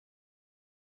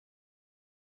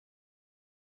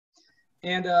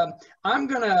And I'm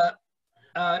going to,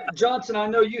 Johnson, I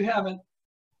know you haven't,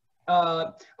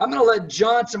 I'm going to let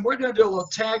Johnson, we're going to do a little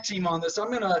tag team on this.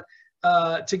 I'm going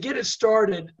to get it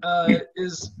started,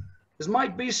 is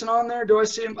Mike Beeson on there? Do I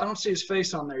see him? I don't see his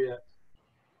face on there yet.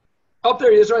 Oh,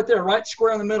 there he is right there, right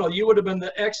square in the middle. You would have been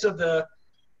the X of the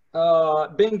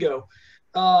bingo.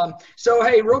 So,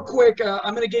 hey, real quick,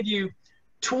 I'm going to give you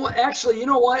actually, you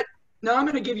know what? No, I'm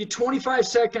going to give you 20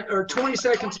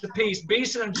 seconds apiece.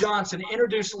 Beeson and Johnson,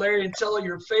 introduce Larry and tell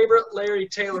your favorite Larry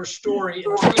Taylor story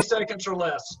in 20 seconds or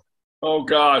less. Oh,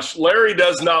 gosh. Larry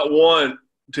does not want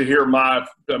to hear I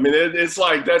mean, it's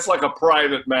like, that's like a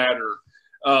private matter.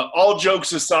 All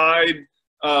jokes aside,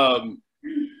 one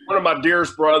of my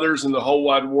dearest brothers in the whole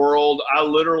wide world, I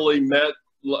literally met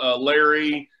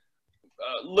Larry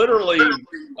literally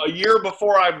a year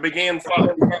before I began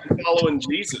following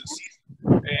Jesus.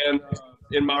 And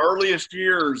in my earliest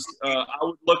years, I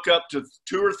would look up to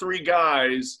 2 or 3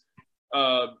 guys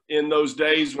in those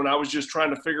days when I was just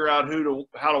trying to figure out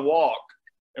how to walk.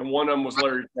 And one of them was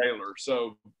Larry Taylor.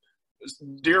 So,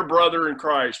 dear brother in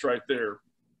Christ right there.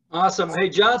 Awesome. Hey,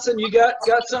 Johnson, you got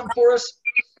something for us?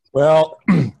 Well,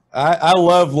 I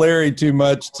love Larry too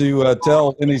much to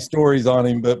tell any stories on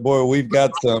him, but boy, we've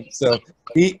got some. So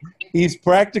he's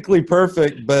practically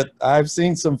perfect, but I've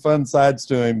seen some fun sides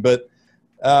to him. But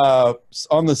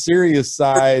on the serious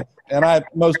side, and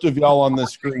most of y'all on the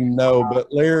screen know,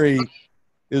 but Larry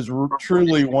is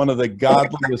truly one of the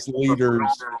godliest leaders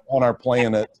on our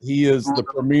planet. He is the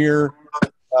premier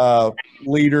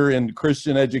leader in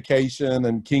Christian education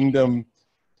and kingdom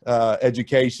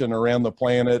education around the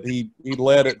planet. He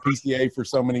led at PCA for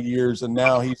so many years, and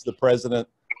now he's the president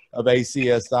of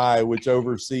ACSI, which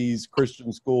oversees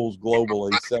Christian schools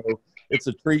globally. So it's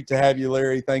a treat to have you,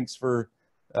 Larry. Thanks for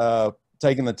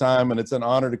taking the time, and it's an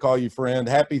honor to call you friend.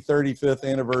 Happy 35th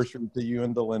anniversary to you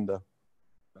and Delinda.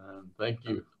 Thank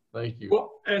you. Thank you.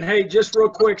 Well, and hey, just real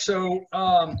quick, so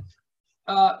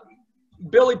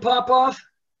Billy Popoff,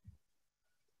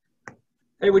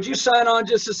 hey, would you sign on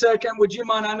just a second? Would you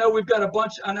mind? I know we've got a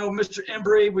bunch. I know Mr.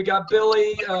 Embry, we got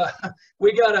Billy.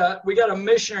 We got a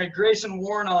missionary, Grayson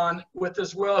Warren, on with us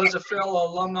as well, who's a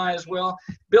fellow alumni as well.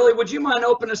 Billy, would you mind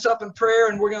opening us up in prayer,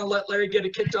 and we're going to let Larry get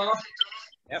it kicked off?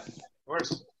 Yep, of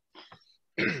course.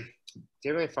 Dear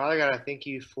Heavenly Father, God, I thank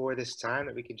you for this time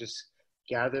that we can just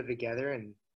gather together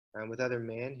and with other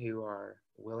men who are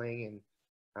willing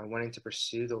and wanting to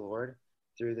pursue the Lord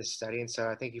through this study. And so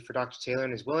I thank you for Dr. Taylor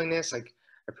and his willingness. I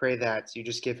pray that you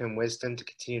just give him wisdom to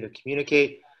continue to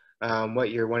communicate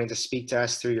what you're wanting to speak to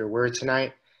us through your word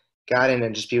tonight, God, and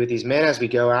then just be with these men as we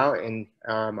go out in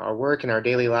our work and our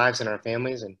daily lives and our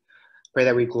families, and pray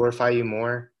that we glorify you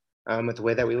more with the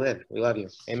way that we live. We love you.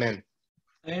 Amen.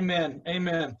 Amen.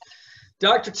 Amen.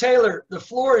 Dr. Taylor, the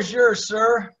floor is yours,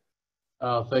 sir.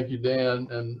 Thank you, Dan.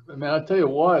 And man, I tell you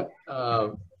what,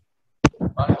 my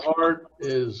heart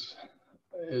is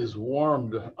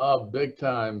warmed up big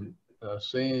time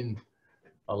seeing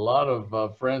a lot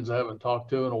of friends I haven't talked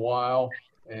to in a while,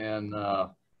 and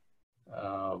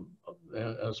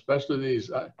especially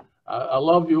these. I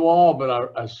love you all, but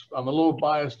I'm a little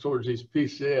biased towards these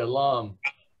PCA alum.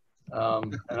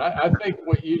 And I think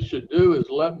what you should do is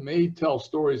let me tell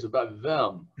stories about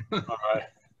them. All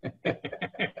right.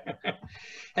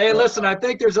 Hey, listen, I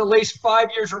think there's at least 5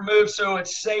 years removed, so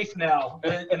it's safe now.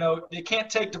 You know, they can't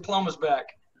take diplomas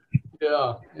back.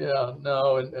 Yeah,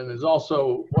 no, and it's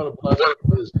also what a pleasure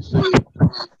it is to see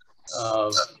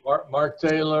Mark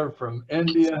Taylor from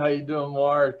India. How you doing,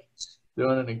 Mark?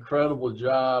 Doing an incredible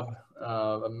job,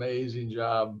 amazing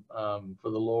job for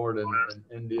the Lord in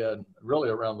India and really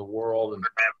around the world, and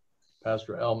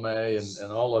Pastor El May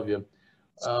and all of you.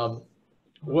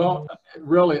 Well,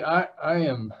 really, I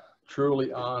am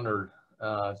truly honored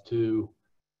to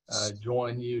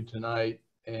join you tonight,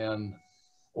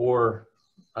 or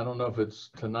I don't know if it's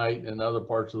tonight in other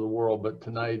parts of the world, but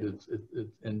tonight it's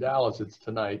in Dallas. It's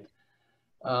tonight.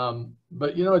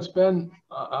 But you know, it's been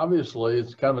obviously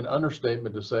it's kind of an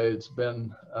understatement to say it's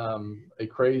been a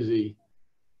crazy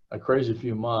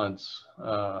few months,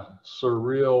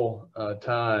 surreal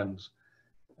times.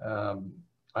 I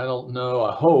don't know.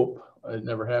 I hope it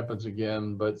never happens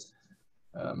again, but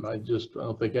I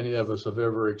don't think any of us have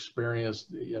ever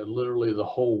experienced literally the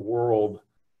whole world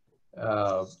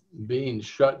being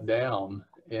shut down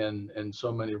in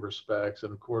so many respects.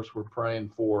 And of course, we're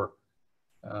praying for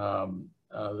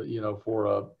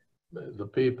for the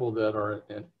people that are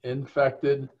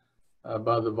infected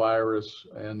by the virus,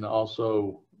 and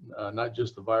also not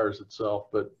just the virus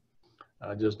itself, but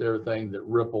just everything that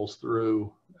ripples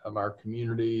through our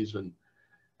communities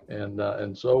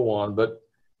and so on. But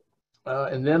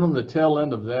And then on the tail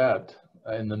end of that,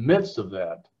 in the midst of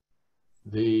that,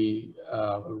 the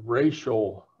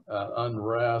racial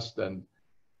unrest and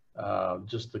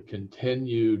just the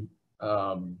continued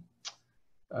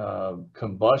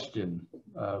combustion,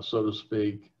 so to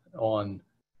speak, on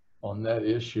that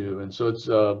issue. And so it's,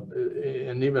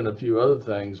 and even a few other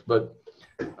things, but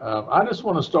I just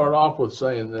want to start off with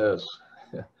saying this,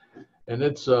 and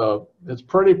it's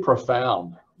pretty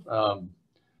profound.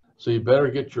 So you better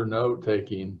get your note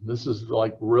taking. This is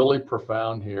like really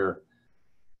profound here.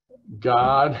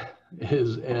 God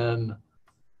is in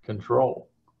control.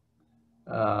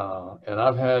 And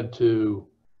I've had to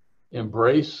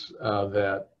embrace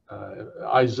that.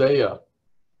 Isaiah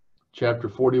chapter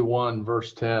 41,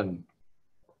 verse 10.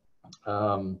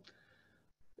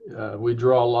 We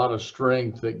draw a lot of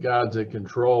strength that God's in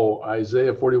control.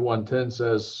 Isaiah 41:10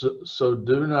 says, so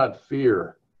do not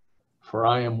fear, for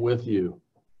I am with you.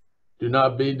 Do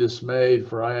not be dismayed,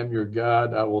 for I am your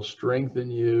God. I will strengthen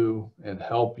you and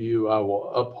help you. I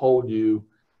will uphold you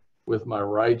with my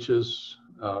righteous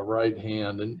right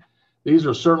hand. And these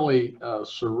are certainly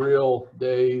surreal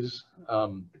days.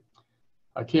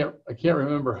 I can't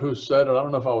remember who said it. I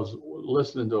don't know if I was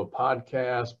listening to a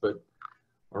podcast,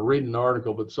 or reading an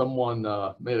article, but someone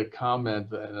made a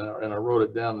comment, and I wrote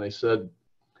it down. And they said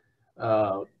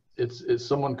it's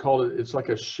someone called it. It's like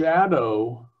a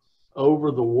shadow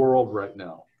over the world right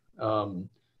now.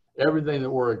 Everything that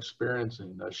we're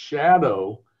experiencing, a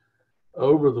shadow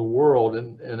over the world,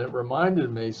 and it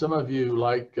reminded me. Some of you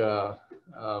like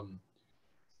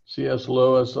C.S.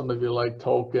 Lewis. Some of you like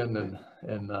Tolkien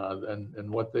and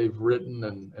what they've written,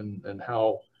 and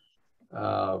how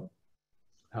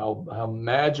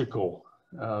magical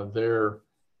their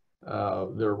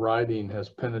writing has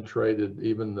penetrated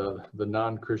even the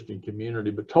non-Christian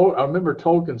community. But I remember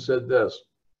Tolkien said this.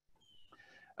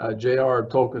 J.R.R.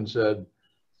 Tolkien said,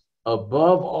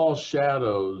 above all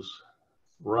shadows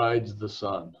rides the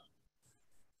sun.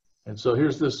 And so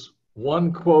here's this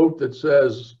one quote that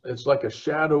says, it's like a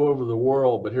shadow over the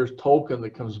world, but here's Tolkien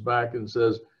that comes back and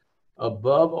says,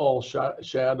 above all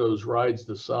shadows rides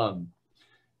the sun.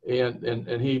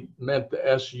 And he meant the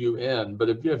S-U-N, but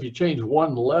if you change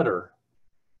one letter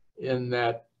in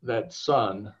that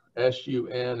sun,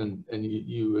 S-U-N, and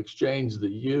you exchange the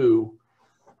U,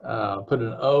 put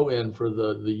an O in for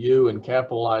the U and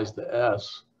capitalize the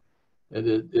S,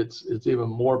 it's even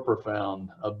more profound.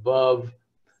 Above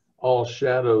all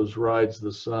shadows rides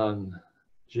the sun,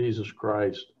 Jesus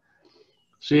Christ.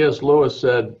 C.S. Lewis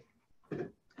said,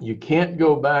 you can't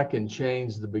go back and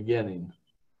change the beginning,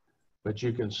 but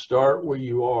you can start where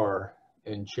you are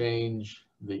and change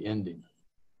the ending.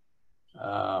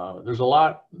 There's a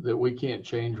lot that we can't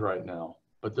change right now,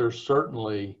 but there's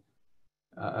certainly,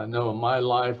 I know in my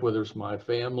life, whether it's my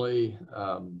family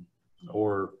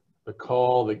or the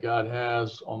call that God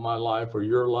has on my life or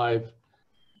your life,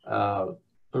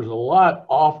 there's a lot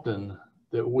often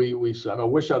that we say, I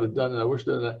wish I'd have done that.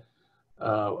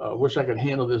 I wish I could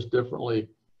handle this differently.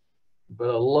 But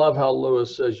I love how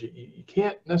Lewis says you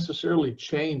can't necessarily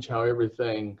change how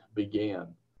everything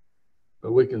began,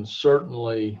 but we can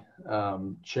certainly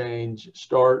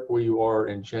start where you are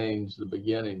and change the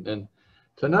beginning. And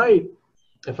tonight,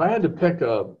 if I had to pick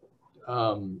a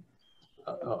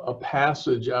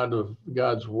passage out of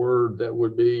God's Word that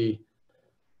would be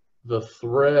the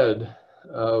thread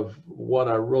of what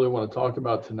I really want to talk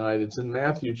about tonight, it's in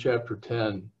Matthew chapter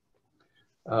 10,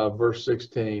 verse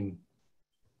 16.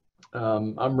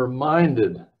 I'm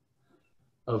reminded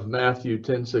of Matthew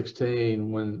 10:16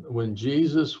 when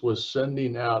Jesus was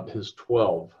sending out his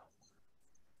 12,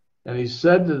 and he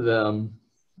said to them,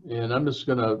 and I'm just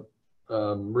going to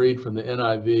read from the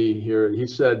NIV here. He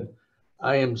said,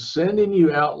 I am sending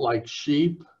you out like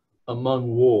sheep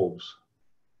among wolves.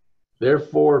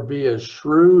 Therefore be as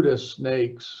shrewd as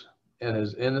snakes and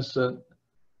as innocent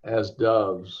as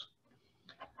doves.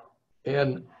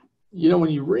 And you know, when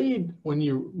you read, when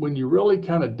you really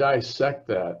kind of dissect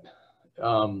that,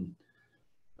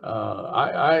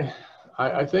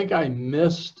 I think I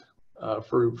missed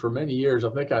for many years. I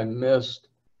think I missed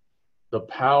the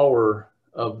power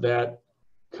of that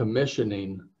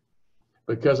commissioning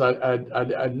because I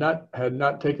had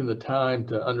not taken the time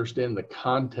to understand the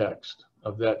context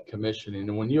of that commissioning.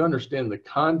 And when you understand the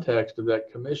context of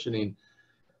that commissioning,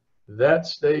 that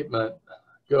statement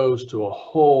goes to a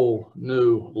whole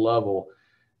new level.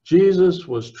 Jesus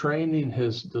was training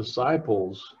his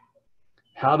disciples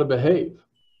how to behave.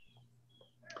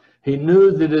 He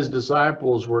knew that his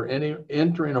disciples were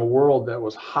entering a world that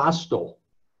was hostile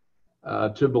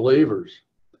to believers.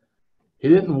 He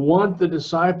didn't want the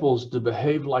disciples to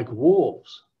behave like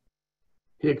wolves.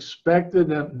 He expected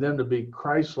them to be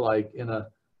Christ-like in a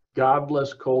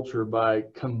godless culture by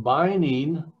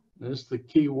combining, this is the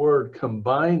key word,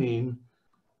 combining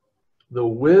the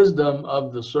wisdom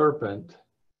of the serpent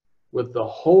with the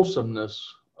wholesomeness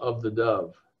of the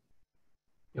dove.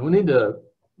 And we need to,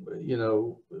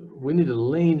 we need to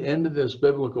lean into this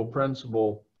biblical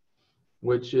principle,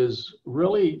 which is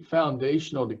really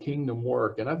foundational to kingdom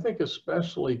work. And I think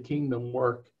especially kingdom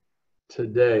work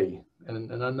today.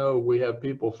 And I know we have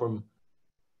people from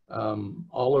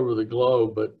all over the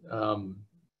globe, but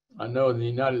I know in the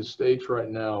United States right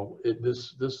now,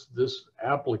 this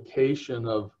application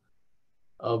of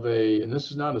and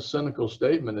this is not a cynical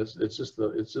statement. It's just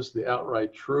the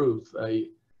outright truth.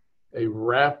 A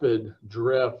rapid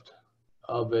drift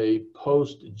of a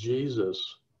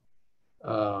post-Jesus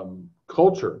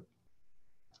culture.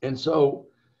 And so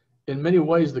in many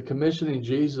ways, the commissioning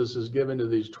Jesus is given to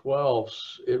these 12.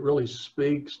 It really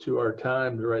speaks to our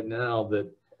times right now that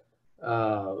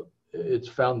it's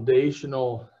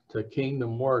foundational to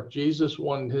kingdom work. Jesus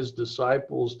wanted his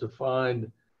disciples to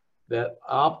find that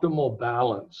optimal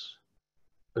balance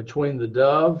between the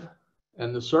dove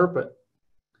and the serpent.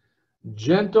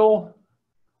 Gentle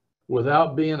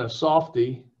without being a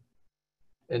softy,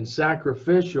 and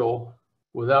sacrificial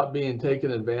without being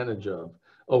taken advantage of.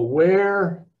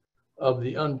 Aware of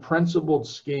the unprincipled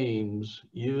schemes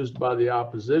used by the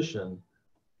opposition,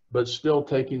 but still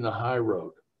taking the high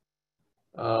road.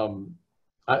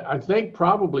 I think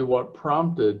probably what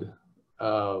prompted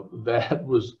that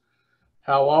was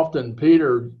how often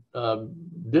Peter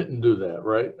didn't do that,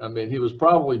 right? I mean, he was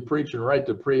probably preaching right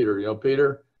to Peter,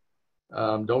 Peter,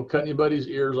 don't cut anybody's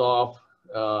ears off,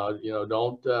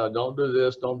 don't do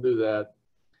this, don't do that.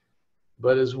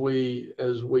 But as we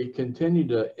continue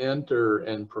to enter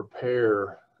and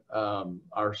prepare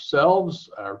ourselves,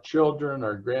 our children,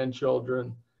 our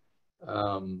grandchildren,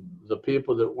 the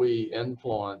people that we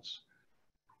influence,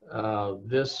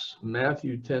 this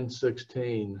Matthew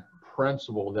 10:16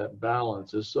 principle, that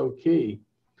balance, is so key.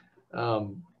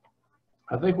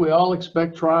 I think we all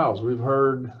expect trials. We've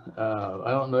heard,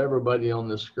 I don't know everybody on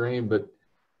this screen, but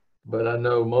I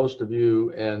know most of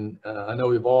you, and I know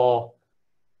we've all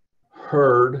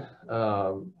heard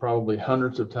probably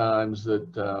hundreds of times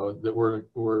that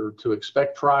we're to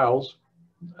expect trials,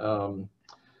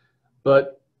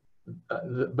 but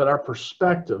our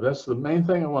perspective, that's the main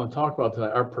thing I want to talk about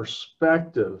tonight. Our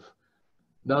perspective,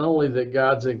 not only that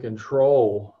God's in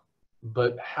control,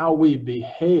 but how we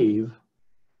behave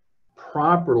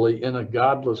properly in a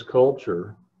godless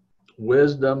culture,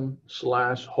 wisdom /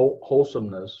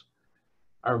 wholesomeness,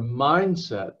 our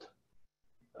mindset.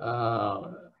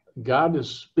 God is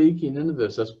speaking into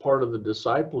this. That's part of the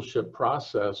discipleship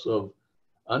process of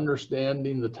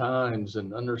understanding the times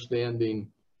and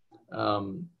understanding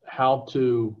how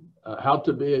to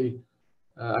be,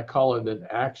 I call it an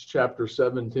Acts chapter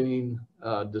 17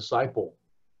 disciple.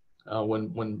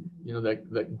 When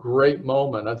that great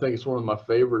moment, I think it's one of my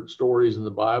favorite stories in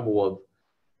the Bible of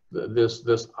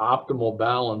this optimal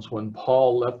balance when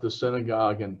Paul left the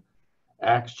synagogue in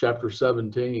Acts chapter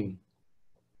 17.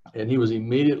 And he was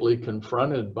immediately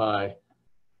confronted by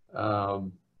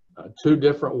two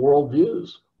different worldviews.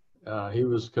 He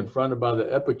was confronted by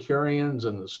the Epicureans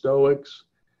and the Stoics.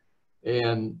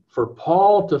 And for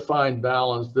Paul to find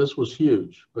balance, this was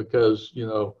huge because,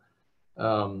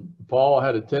 Paul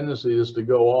had a tendency just to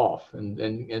go off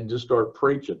and just start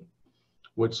preaching,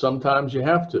 which sometimes you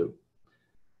have to.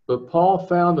 But Paul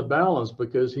found a balance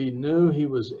because he knew he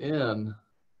was in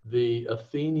the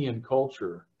Athenian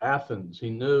culture, Athens. He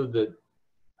knew that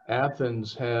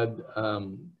Athens had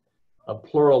a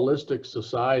pluralistic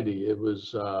society. It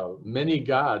was many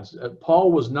gods.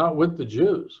 Paul was not with the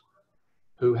Jews,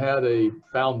 who had a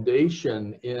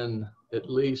foundation in at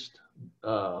least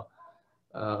a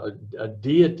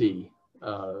deity,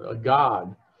 a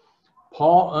god.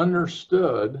 Paul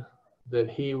understood that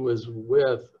he was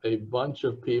with a bunch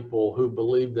of people who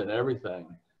believed in everything.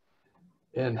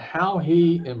 And how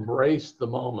he embraced the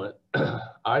moment,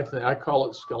 I call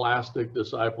it scholastic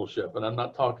discipleship. And I'm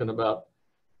not talking about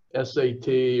SAT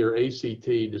or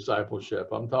ACT discipleship.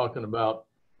 I'm talking about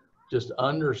just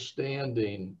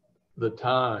understanding the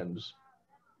times,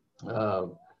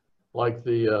 like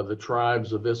the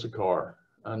tribes of Issachar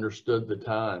understood the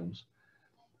times.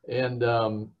 And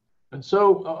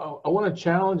so I want to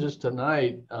challenge us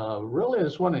tonight. Really, I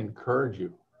just want to encourage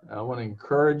you. I want to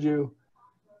encourage you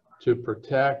to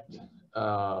protect,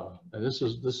 and this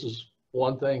is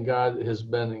one thing God has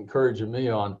been encouraging me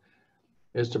on,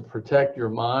 is to protect your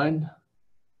mind,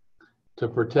 to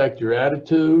protect your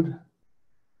attitude,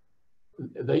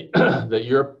 that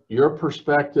your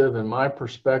perspective and my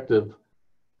perspective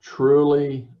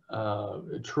truly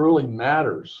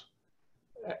matters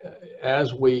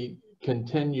as we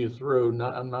continue through.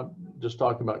 I'm not just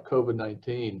talking about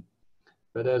COVID-19,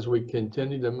 but as we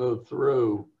continue to move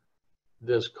through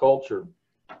this culture.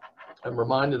 I'm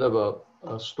reminded of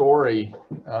a story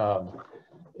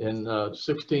in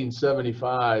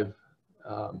 1675.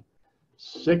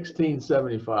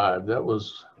 1675, that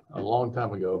was a long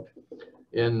time ago,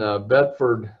 in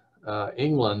Bedford,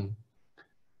 England.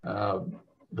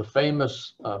 The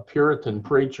famous Puritan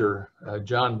preacher,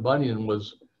 John Bunyan,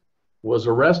 was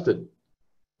arrested.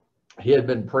 He had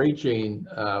been preaching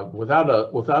without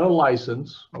a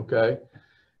license. Okay,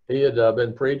 he had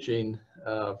been preaching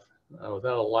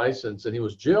without a license, and he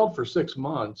was jailed for 6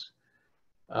 months.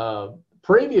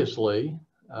 Previously,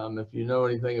 if you know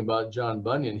anything about John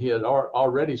Bunyan, he had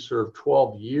already served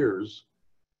 12 years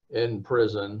in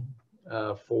prison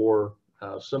for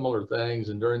similar things,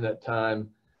 and during that time,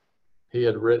 he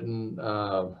had written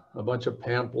a bunch of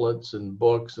pamphlets and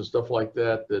books and stuff like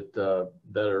that that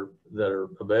are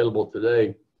available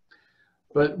today.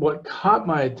 But what caught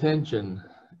my attention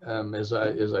as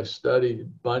I studied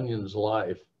Bunyan's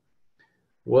life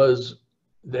was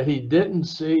that he didn't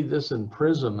see this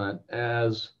imprisonment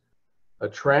as a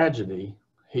tragedy.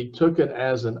 He took it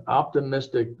as an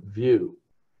optimistic view.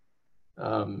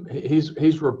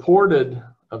 He's reported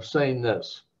of saying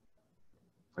this,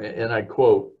 and I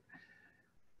quote,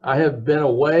 "I have been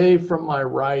away from my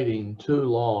writing too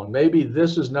long. Maybe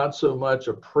this is not so much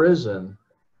a prison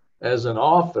as an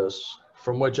office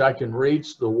from which I can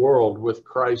reach the world with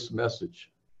Christ's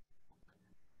message."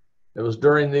 It was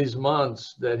during these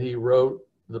months that he wrote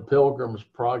The Pilgrim's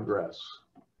Progress,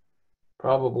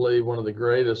 probably one of the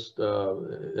greatest,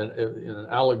 in an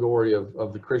allegory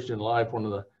of the Christian life, one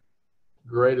of the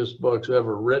greatest books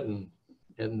ever written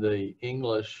in the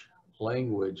English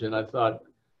language. And I thought,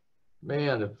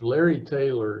 man, if Larry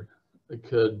Taylor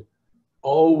could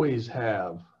always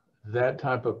have that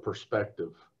type of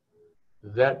perspective,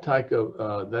 that type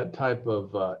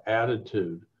of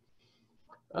attitude.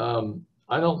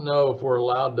 I don't know if we're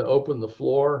allowed to open the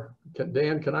floor.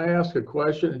 Dan, can I ask a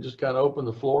question and just kind of open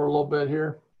the floor a little bit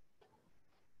here?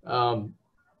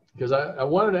 Because I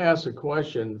wanted to ask a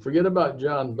question. Forget about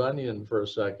John Bunyan for a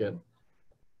second,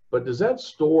 but does that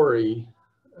story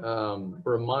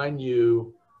remind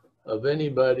you of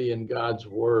anybody in God's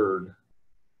Word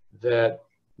that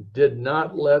did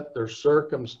not let their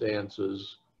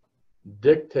circumstances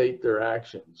dictate their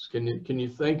actions? Can you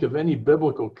think of any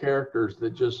biblical characters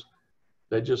that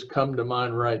just come to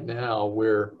mind right now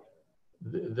where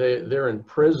their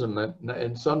imprisonment,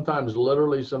 and sometimes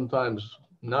literally, sometimes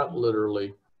not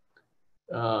literally,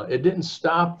 it didn't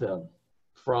stop them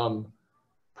from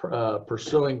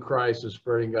pursuing Christ and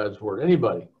spreading God's Word?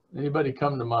 Anybody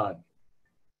come to mind?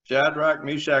 Shadrach,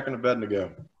 Meshach, and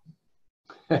Abednego.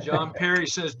 John Perry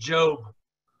says Job.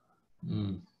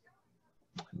 Amen.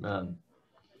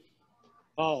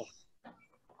 Paul.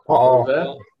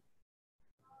 Paul.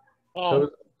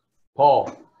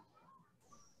 Paul.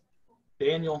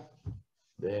 Daniel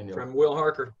from Will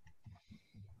Harker.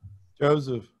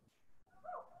 Joseph.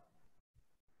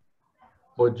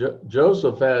 Well,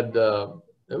 Joseph had,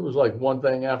 it was like one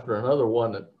thing after another,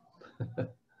 wasn't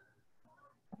it?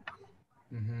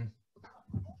 Mm-hmm.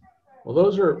 Well,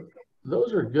 those are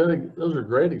good. Those are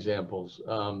great examples.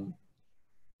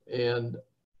 And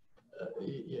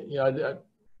you know,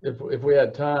 if we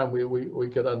had time, we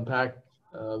could unpack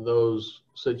those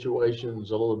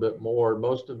situations a little bit more.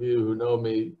 Most of you who know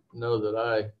me know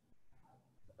that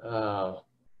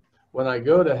when I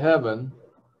go to heaven,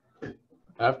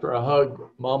 after I hug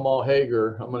Mama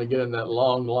Hager, I'm going to get in that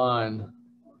long line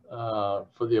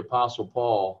for the Apostle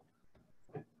Paul.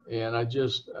 And I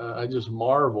just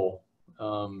marvel.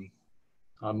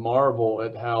 I marvel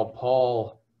at how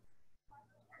Paul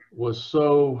was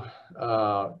so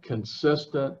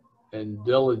consistent and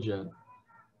diligent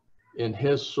in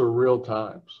his surreal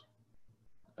times.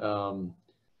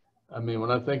 I mean,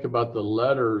 when I think about the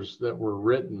letters that were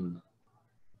written,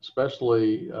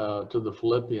 especially to the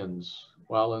Philippians,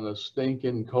 while in a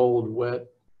stinking, cold, wet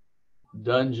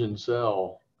dungeon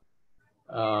cell,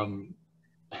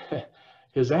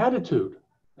 his attitude,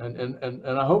 and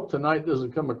I hope tonight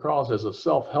doesn't come across as a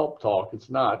self-help talk. It's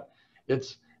not.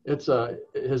 It's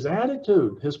his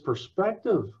attitude, his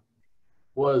perspective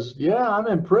was, yeah, I'm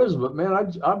in prison, but man,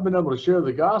 I've been able to share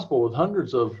the gospel with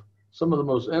hundreds of some of the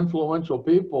most influential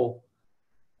people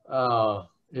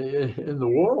in the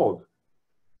world.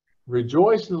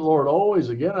 Rejoice in the Lord always.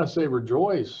 Again, I say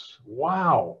rejoice.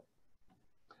 Wow.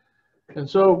 And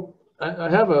so I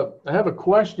have a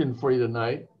question for you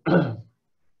tonight, and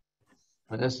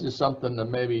this is something to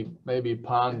maybe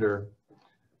ponder.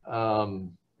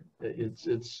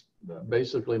 It's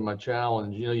basically my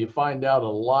challenge. You know, you find out a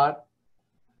lot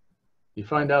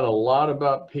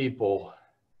about people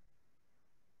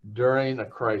during a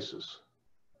crisis,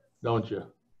 don't you?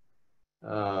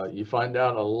 You find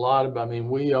out a lot about, I mean,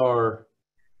 we are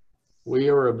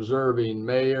observing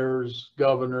mayors,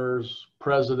 governors,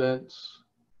 presidents,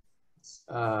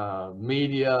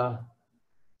 media.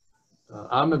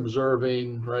 I'm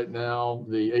observing right now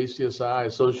the ACSI,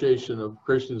 Association of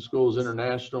Christian Schools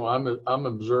International. I'm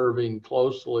observing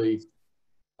closely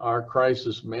our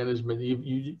crisis management.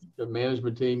 The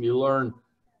management team. You learn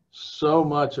so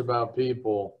much about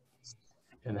people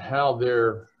and how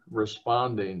they're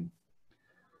responding.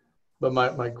 But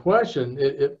my question,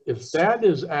 if that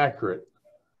is accurate,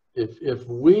 if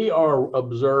we are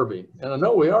observing, and I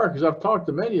know we are because I've talked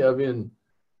to many of you, and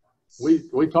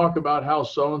we talk about how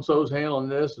so-and-so's handling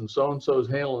this and so-and-so's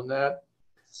handling that.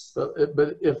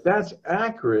 But if that's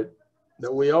accurate,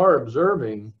 that we are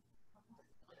observing,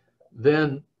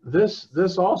 then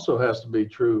this also has to be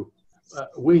true.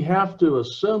 We have to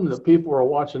assume that people are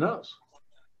watching us.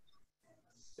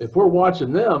 If we're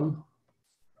watching them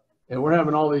and we're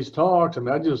having all these talks, I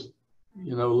mean, I just,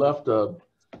 left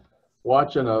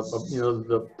watching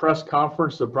the press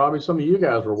conference that probably some of you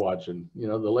guys were watching, the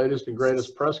latest and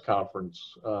greatest press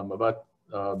conference about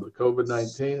the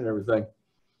COVID-19 and everything.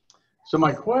 So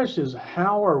my question is,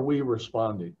 how are we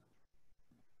responding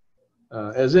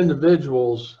as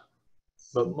individuals,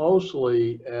 but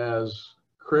mostly as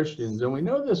Christians? And we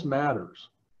know this matters.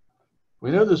 We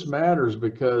know this matters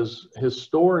because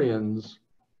historians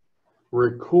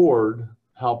record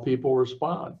how people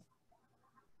respond.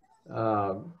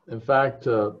 In fact,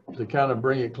 to kind of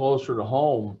bring it closer to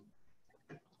home,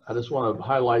 I just want to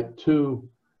highlight two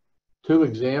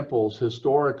examples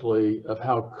historically of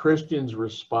how Christians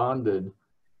responded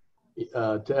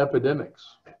to epidemics,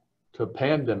 to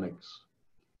pandemics.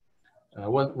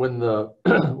 When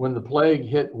the plague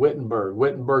hit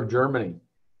Wittenberg, Germany,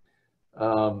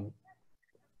 and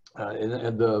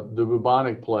the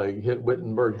bubonic plague hit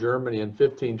Wittenberg, Germany in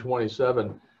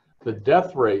 1527, the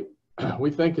death rate,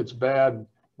 we think it's bad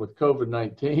with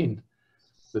COVID-19.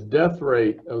 The death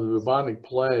rate of the bubonic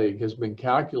plague has been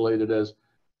calculated as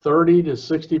 30 to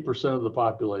 60% of the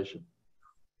population.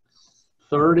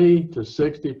 30 to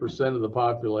 60% of the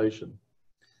population.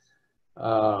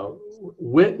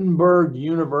 Wittenberg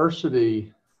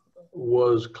University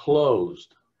was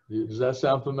closed. Does that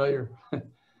sound familiar?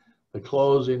 The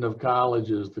closing of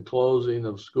colleges, the closing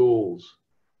of schools.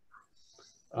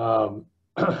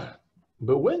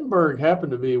 But Wittenberg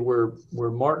happened to be where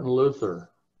Martin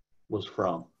Luther was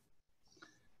from.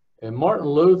 And Martin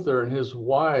Luther and his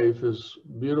wife, his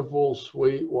beautiful,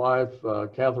 sweet wife,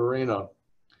 Katharina,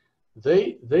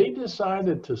 they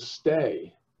decided to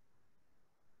stay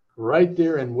right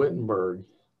there in Wittenberg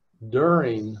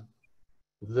during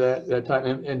that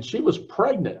time. And she was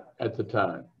pregnant at the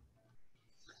time.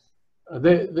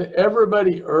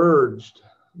 Everybody urged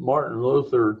Martin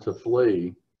Luther to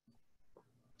flee,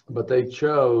 but they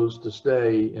chose to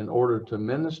stay in order to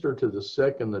minister to the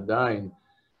sick and the dying.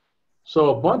 So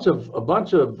a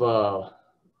bunch of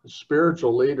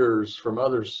spiritual leaders from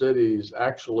other cities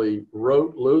actually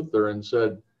wrote Luther and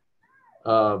said,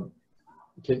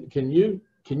 "Can you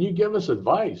give us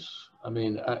advice? I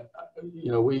mean,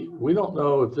 we don't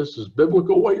know if this is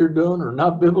biblical what you're doing or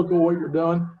not biblical what you're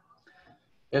doing."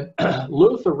 And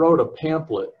Luther wrote a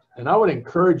pamphlet, and I would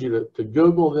encourage you to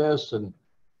Google this, and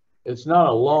it's not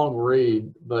a long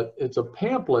read, but it's a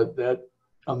pamphlet that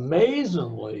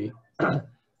amazingly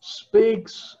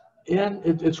speaks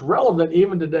it's relevant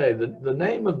even today. The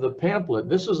name of the pamphlet,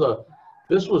 this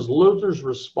was Luther's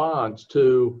response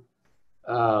to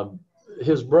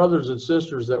his brothers and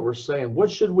sisters that were saying,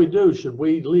 what should we do? Should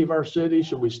we leave our city?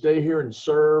 Should we stay here and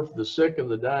serve the sick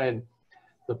and the dying?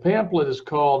 The pamphlet is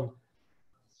called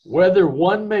Whether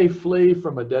One May Flee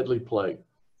from a Deadly Plague.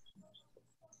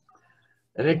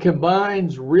 And it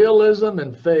combines realism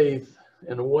and faith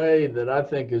in a way that I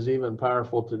think is even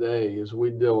powerful today as we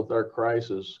deal with our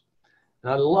crisis.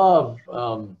 And I love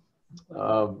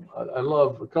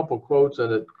a couple quotes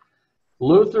in it.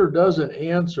 Luther doesn't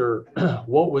answer,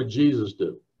 what would Jesus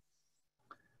do?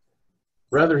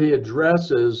 Rather, he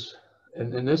addresses,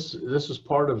 and this is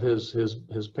part of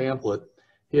his pamphlet,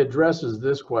 he addresses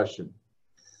this question: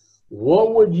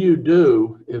 what would you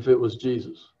do if it was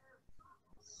Jesus?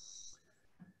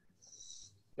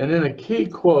 And in a key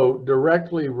quote,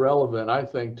 directly relevant, I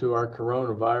think, to our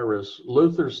coronavirus,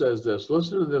 Luther says this.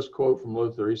 Listen to this quote from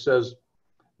Luther. He says,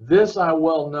 This I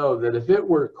well know, that if it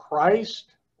were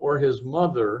Christ or his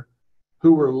mother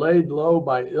who were laid low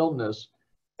by illness,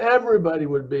 everybody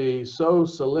would be so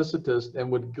solicitous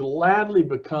and would gladly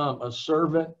become a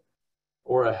servant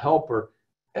or a helper.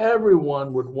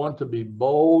 Everyone would want to be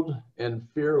bold and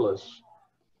fearless.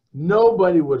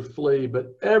 Nobody would flee,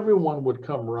 but everyone would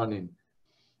come running.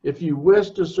 If you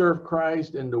wish to serve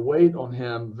Christ and to wait on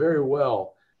him, very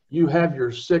well. You have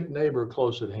your sick neighbor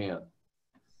close at hand.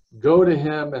 Go to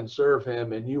him and serve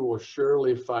him, and you will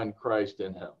surely find Christ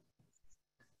in him.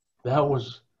 That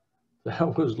was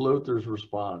Luther's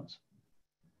response.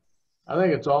 I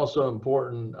think it's also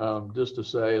important, just to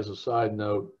say as a side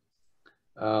note,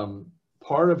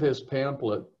 part of his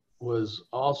pamphlet was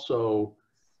also,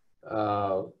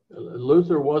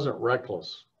 Luther wasn't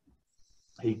reckless.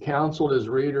 He counseled his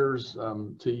readers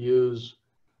to use,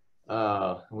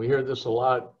 we hear this a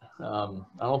lot, I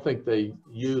don't think they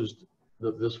used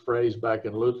this phrase back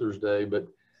in Luther's day, but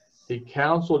he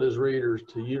counseled his readers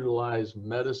to utilize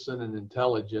medicine and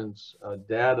intelligence,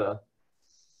 data.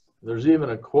 There's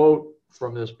even a quote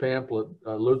from this pamphlet.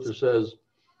 Luther says,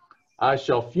 "I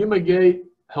shall fumigate,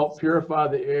 help purify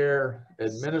the air,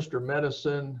 administer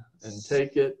medicine, and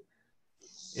take it."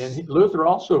 And Luther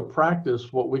also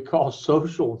practiced what we call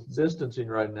social distancing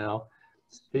right now.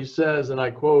 He says, and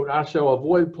I quote, "I shall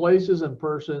avoid places and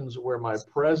persons where my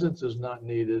presence is not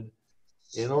needed,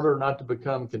 in order not to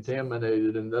become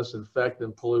contaminated and thus infect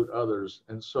and pollute others,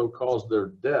 and so cause their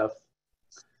death."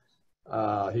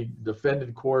 He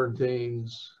defended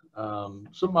quarantines.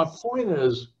 So my point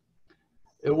is,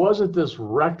 it wasn't this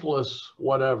reckless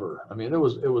whatever. I mean, it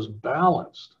was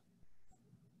balanced.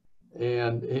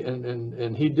 And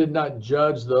he did not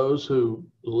judge those who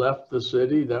left the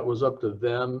city. That was up to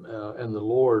them and the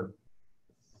Lord.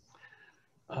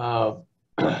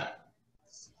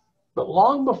 But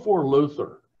long before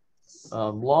Luther,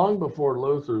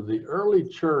 the early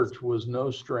church was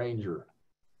no stranger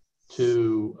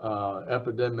to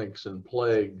epidemics and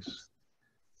plagues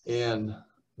and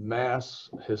mass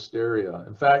hysteria.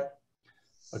 In fact,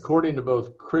 according to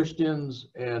both Christians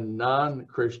and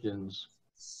non-Christians,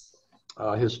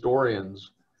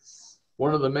 historians,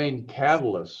 one of the main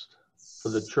catalysts for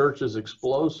the church's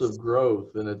explosive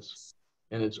growth in its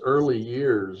early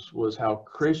years was how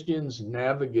Christians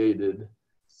navigated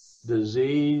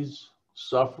disease,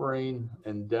 suffering,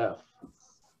 and death.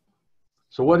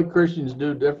 So what did Christians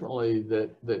do differently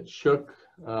that shook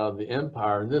the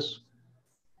empire? And this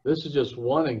is just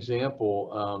one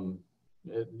example.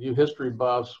 You history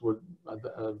buffs would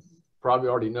probably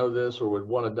already know this or would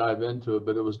want to dive into it,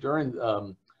 but it was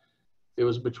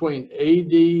between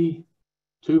AD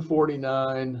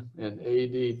 249 and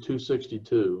AD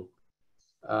 262.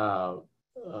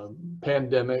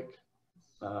 Pandemic.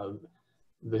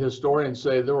 The historians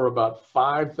say there were about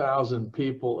 5,000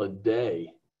 people a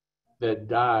day that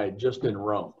died just in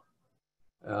Rome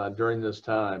during this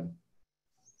time.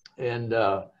 And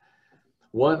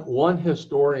one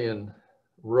historian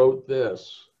wrote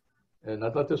this, and I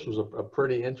thought this was a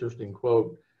pretty interesting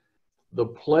quote. "The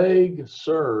plague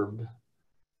served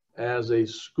as a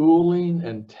schooling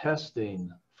and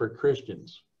testing for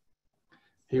Christians."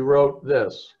 He wrote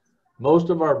this: "Most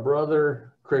of our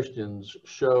brother Christians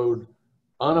showed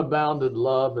unabounded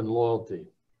love and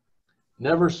loyalty,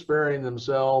 never sparing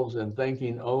themselves and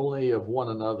thinking only of one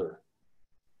another.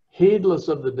 Heedless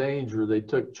of the danger, they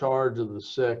took charge of the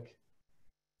sick,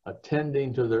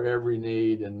 attending to their every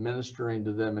need and ministering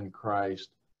to them in Christ,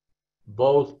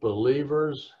 both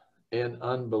believers and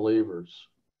unbelievers."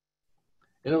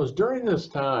 And it was during this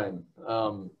time,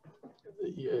 and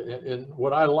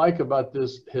what I like about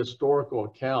this historical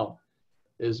account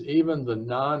is even the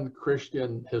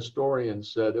non-Christian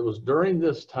historians said it was during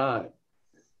this time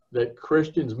that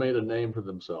Christians made a name for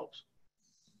themselves.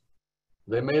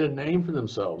 They made a name for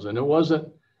themselves, and it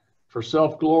wasn't for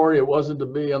self-glory. It wasn't to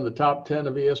be on the top 10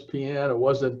 of ESPN. It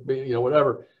wasn't,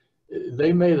 whatever.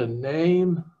 They made a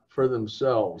name for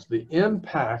themselves. The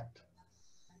impact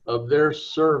of their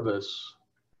service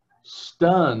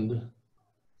stunned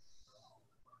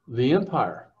the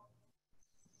empire.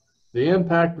 The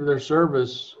impact of their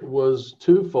service was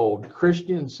twofold.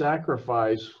 Christian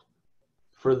sacrifice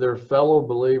for their fellow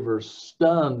believers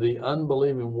stunned the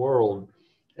unbelieving world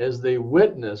as they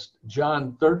witnessed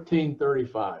John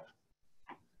 13:35.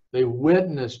 They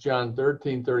witnessed John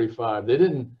 13:35. They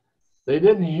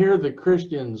didn't hear the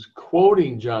Christians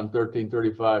quoting John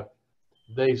 13:35.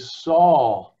 They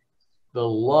saw the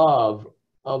love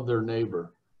of their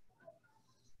neighbor.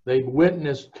 They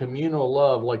witnessed communal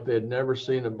love like they had never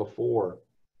seen it before.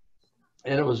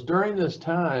 And it was during this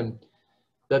time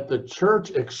that the church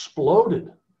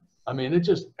exploded. I mean, it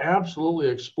just absolutely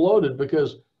exploded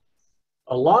because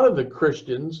a lot of the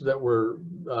Christians that were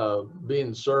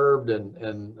being served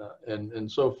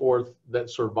and so forth that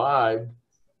survived,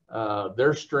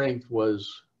 their strength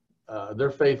was,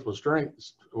 their faith was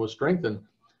strengthened,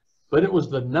 but it was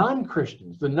the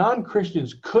non-Christians. The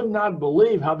non-Christians could not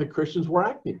believe how the Christians were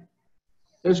acting.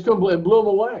 It blew them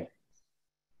away.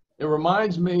 It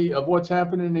reminds me of what's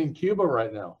happening in Cuba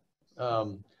right now,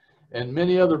 and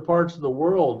many other parts of the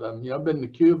world. I've been to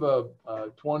Cuba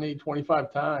 20,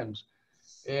 25 times.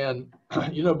 And,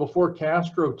 before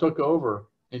Castro took over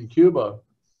in Cuba,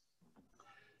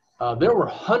 there were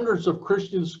hundreds of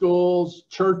Christian schools,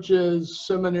 churches,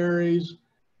 seminaries.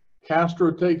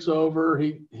 Castro takes over.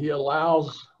 He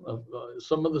allows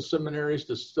some of the seminaries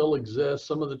to still exist,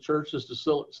 some of the churches to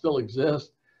still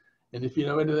exist. And if you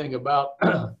know anything about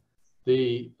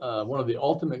one of the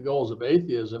ultimate goals of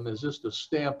atheism is just to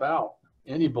stamp out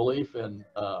any belief in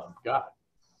God.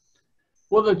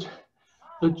 Well,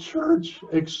 the church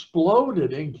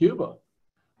exploded in Cuba.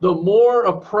 The more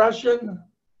oppression,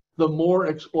 the more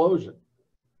explosion.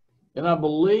 And I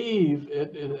believe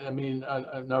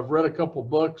I've read a couple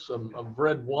books. I've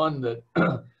read one that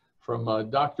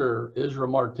from Dr. Israel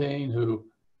Martin, who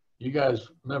you guys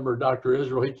remember Dr.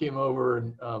 Israel. He came over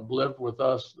and lived with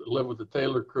the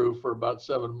Taylor crew for about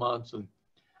 7 months. And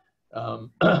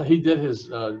he did his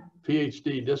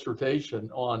PhD dissertation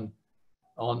on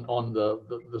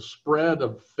the spread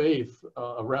of faith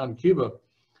around Cuba.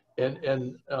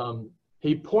 And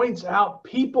he points out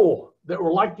people that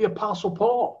were like the Apostle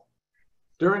Paul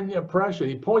during the oppression.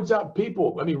 He points out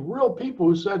people, real people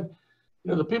who said,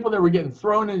 the people that were getting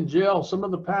thrown in jail, some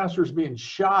of the pastors being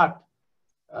shot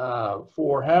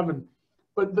for having,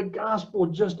 but the gospel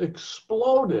just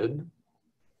exploded.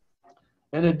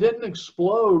 And it didn't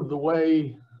explode the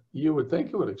way you would think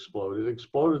it would explode. It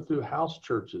exploded through house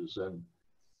churches and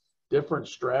different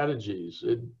strategies.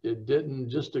 It didn't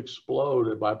just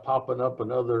explode by popping up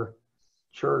another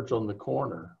church on the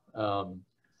corner.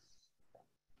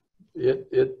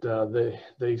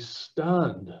 They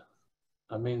stunned.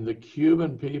 The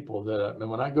Cuban people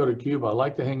when I go to Cuba, I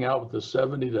like to hang out with the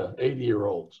 70 to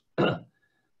 80-year-olds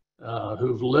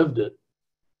who've lived it.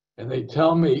 And they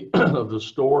tell me of the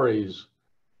stories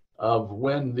of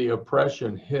when the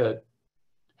oppression hit,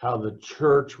 how the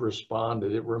church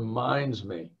responded. It reminds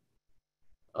me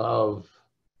of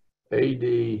AD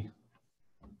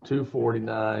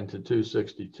 249 to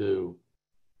 262.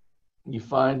 You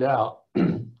find out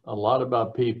a lot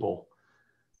about people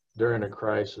during a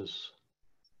crisis,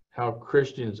 how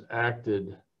Christians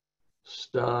acted,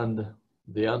 stunned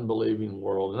the unbelieving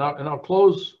world. And I'll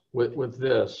close with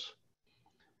this.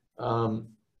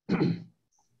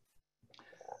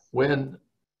 When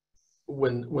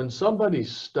somebody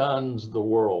stuns the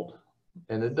world,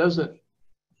 and it doesn't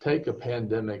take a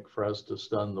pandemic for us to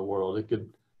stun the world. It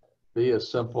could be as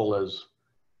simple as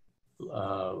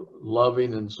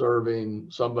loving and serving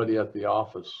somebody at the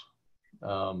office.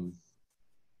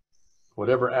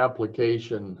 Whatever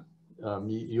application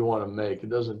you want to make, it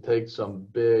doesn't take some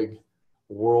big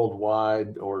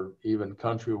worldwide or even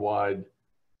countrywide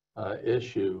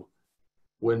issue.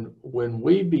 When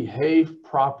we behave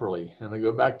properly, and I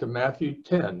go back to Matthew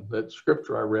 10, that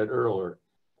scripture I read earlier,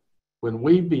 when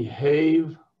we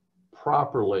behave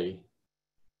properly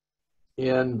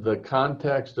in the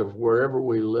context of wherever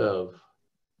we live,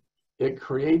 it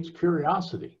creates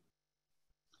curiosity.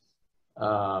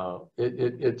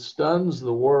 It stuns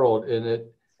the world, and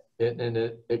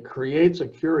it creates a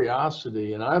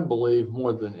curiosity. And I believe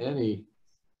more than any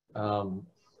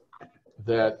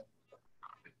that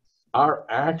our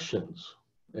actions,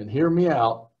 and hear me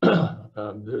out,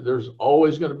 there's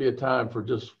always going to be a time for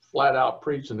just flat out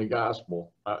preaching the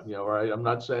gospel, right? I'm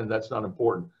not saying that's not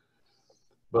important,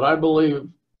 but I believe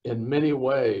in many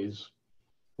ways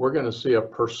we're going to see a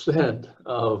percent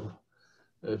of,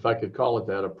 if I could call it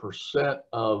that, a percent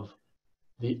of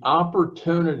the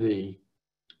opportunity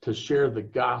to share the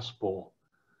gospel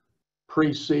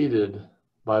preceded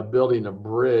by building a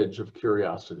bridge of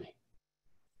curiosity.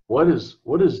 What is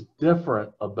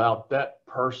different about that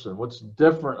person? What's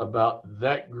different about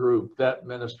that group, that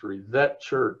ministry, that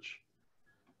church?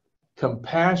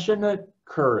 Compassionate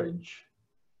courage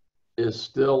is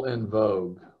still in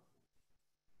vogue.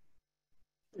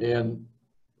 And,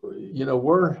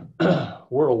 we're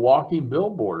a walking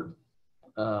billboard.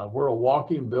 We're a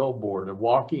walking billboard, a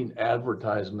walking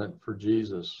advertisement for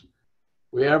Jesus.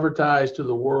 We advertise to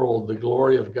the world the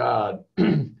glory of God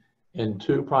in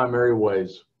two primary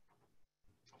ways.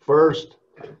 First,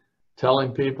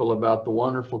 telling people about the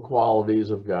wonderful qualities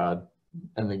of God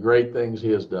and the great things he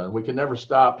has done. We can never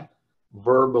stop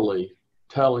verbally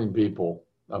telling people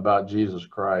about Jesus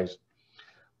Christ.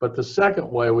 But the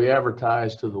second way we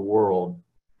advertise to the world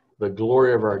the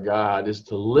glory of our God is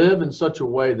to live in such a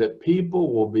way that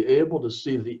people will be able to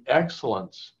see the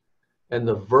excellence and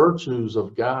the virtues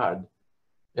of God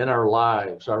in our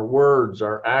lives. Our words,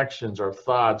 our actions, our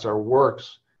thoughts, our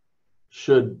works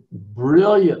should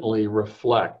brilliantly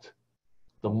reflect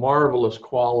the marvelous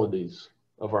qualities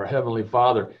of our Heavenly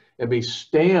Father and be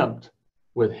stamped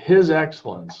with His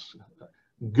excellence.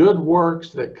 Good works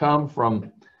that come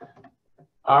from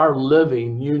our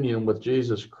living union with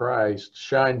Jesus Christ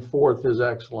shine forth His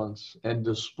excellence and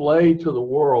display to the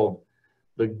world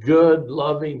the good,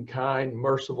 loving, kind,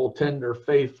 merciful, tender,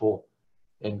 faithful,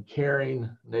 and caring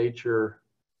nature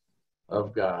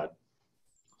of God.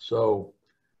 So,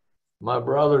 my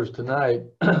brothers, tonight,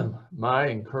 my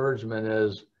encouragement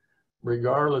is,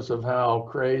 regardless of how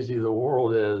crazy the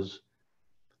world is,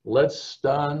 let's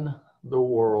stun the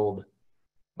world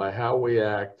by how we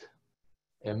act,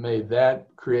 and may that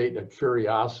create a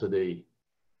curiosity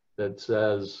that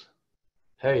says,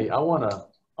 hey, I want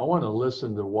to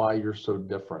listen to why you're so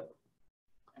different.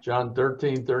 John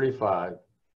 13:35,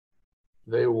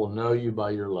 they will know you by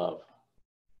your love.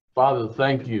 Father,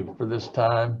 thank you for this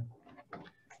time.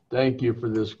 Thank you for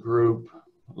this group.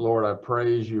 Lord, I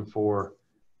praise you for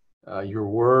your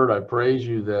word. I praise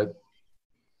you that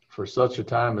for such a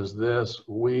time as this,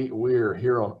 we are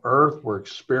here on earth. We're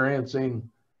experiencing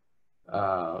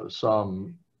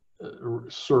some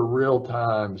surreal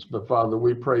times. But Father,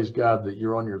 we praise God that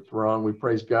you're on your throne. We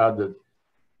praise God that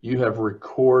you have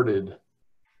recorded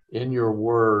in your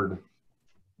word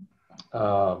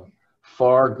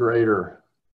far greater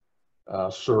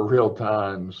surreal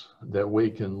times that we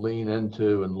can lean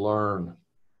into and learn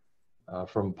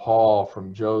from Paul,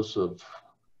 from Joseph,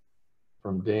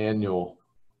 from Daniel,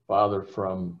 Father,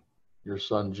 from your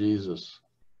son Jesus.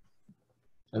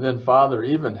 And then, Father,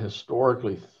 even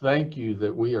historically, thank you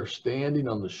that we are standing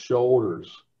on the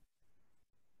shoulders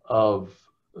of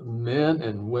men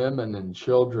and women and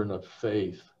children of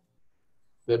faith,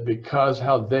 that because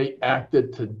how they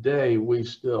acted today, we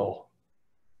still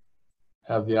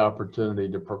have the opportunity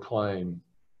to proclaim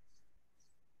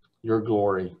your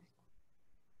glory,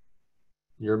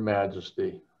 your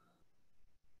majesty,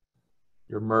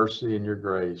 your mercy, and your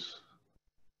grace.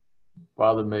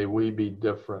 Father, may we be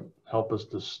different. Help us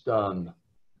to stun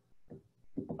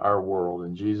our world.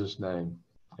 In Jesus' name,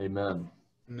 amen.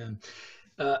 Amen.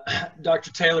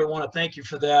 Dr. Taylor, I want to thank you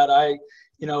for that.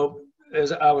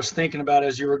 As I was thinking about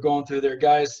as you were going through there,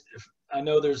 guys, I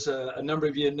know there's a number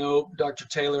of you know Dr.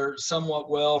 Taylor somewhat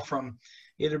well from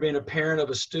either being a parent of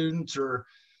a student or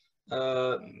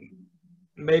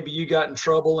maybe you got in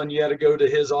trouble and you had to go to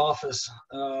his office.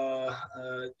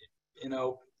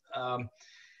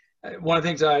 One of the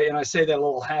things I say that a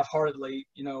little half-heartedly,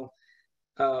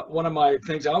 one of my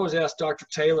things I always asked Dr.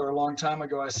 Taylor a long time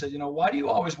ago, I said, why do you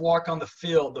always walk on the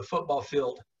field, the football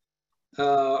field?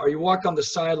 Or you walk on the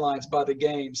sidelines by the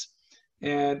games?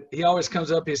 And he always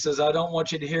comes up, he says, I don't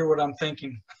want you to hear what I'm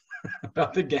thinking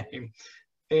about the game.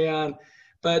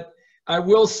 But I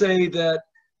will say that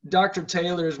Dr.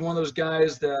 Taylor is one of those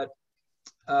guys that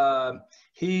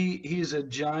he's a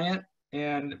giant.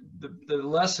 And the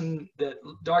lesson that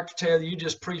Dr. Taylor, you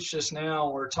just preached just now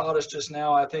or taught us just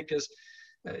now, I think is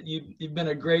you've been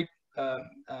a great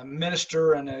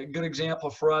minister and a good example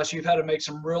for us. You've had to make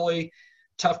some really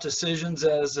tough decisions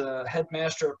as a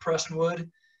headmaster at Prestonwood.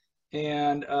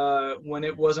 And when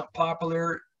it wasn't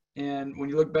popular, and when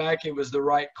you look back, it was the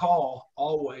right call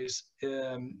always.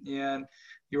 And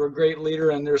you were a great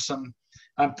leader. And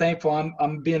I'm thankful.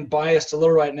 I'm being biased a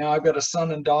little right now. I've got a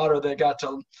son and daughter that got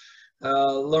to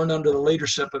learn under the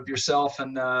leadership of yourself,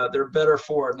 and they're better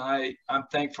for it. And I'm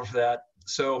thankful for that.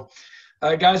 So,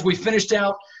 guys, we finished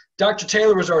out. Dr.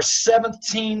 Taylor was our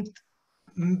 17th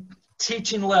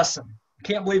teaching lesson.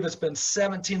 Can't believe it's been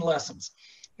 17 lessons.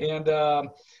 And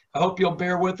I hope you'll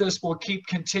bear with us. We'll keep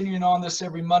continuing on this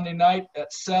every Monday night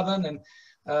at 7.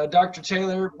 And Dr.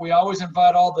 Taylor, we always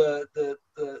invite all the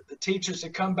teachers to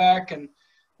come back and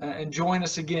join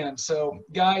us again. So,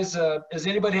 guys, does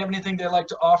anybody have anything they'd like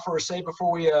to offer or say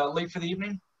before we leave for the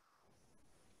evening?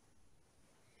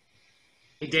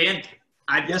 Hey, Dan.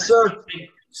 Yes, sir.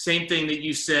 Same thing that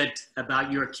you said about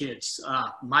your kids.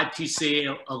 My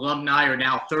PCA alumni are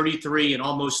now 33 and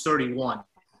almost 31.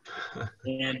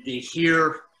 And to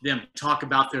hear them talk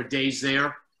about their days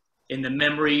there and the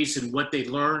memories and what they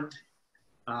learned.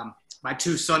 My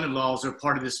two son-in-laws are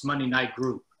part of this Monday night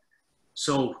group.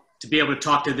 So to be able to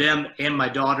talk to them and my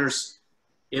daughters,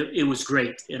 it was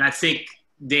great. And I think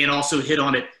Dan also hit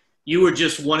on it. you were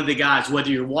just one of the guys, whether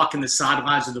you're walking the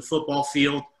sidelines of the football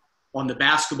field, on the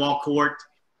basketball court,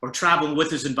 or traveling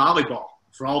with us in volleyball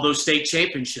for all those state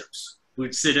championships.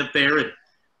 We'd sit up there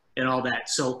and all that.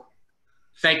 So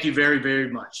thank you very, very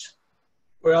much.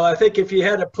 Well, I think if you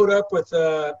had to put up with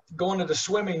going to the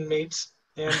swimming meets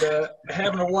and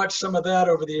having to watch some of that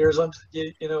over the years,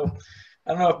 you know,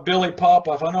 I don't know if Billy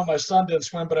Popoff, I know my son didn't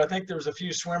swim, but I think there was a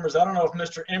few swimmers. I don't know if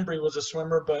Mr. Embry was a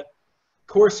swimmer, but of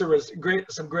course there was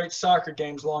some great soccer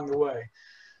games along the way.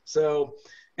 So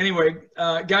anyway,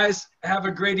 guys, have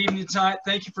a great evening tonight.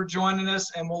 Thank you for joining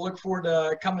us, and we'll look forward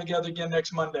to coming together again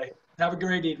next Monday. Have a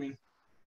great evening.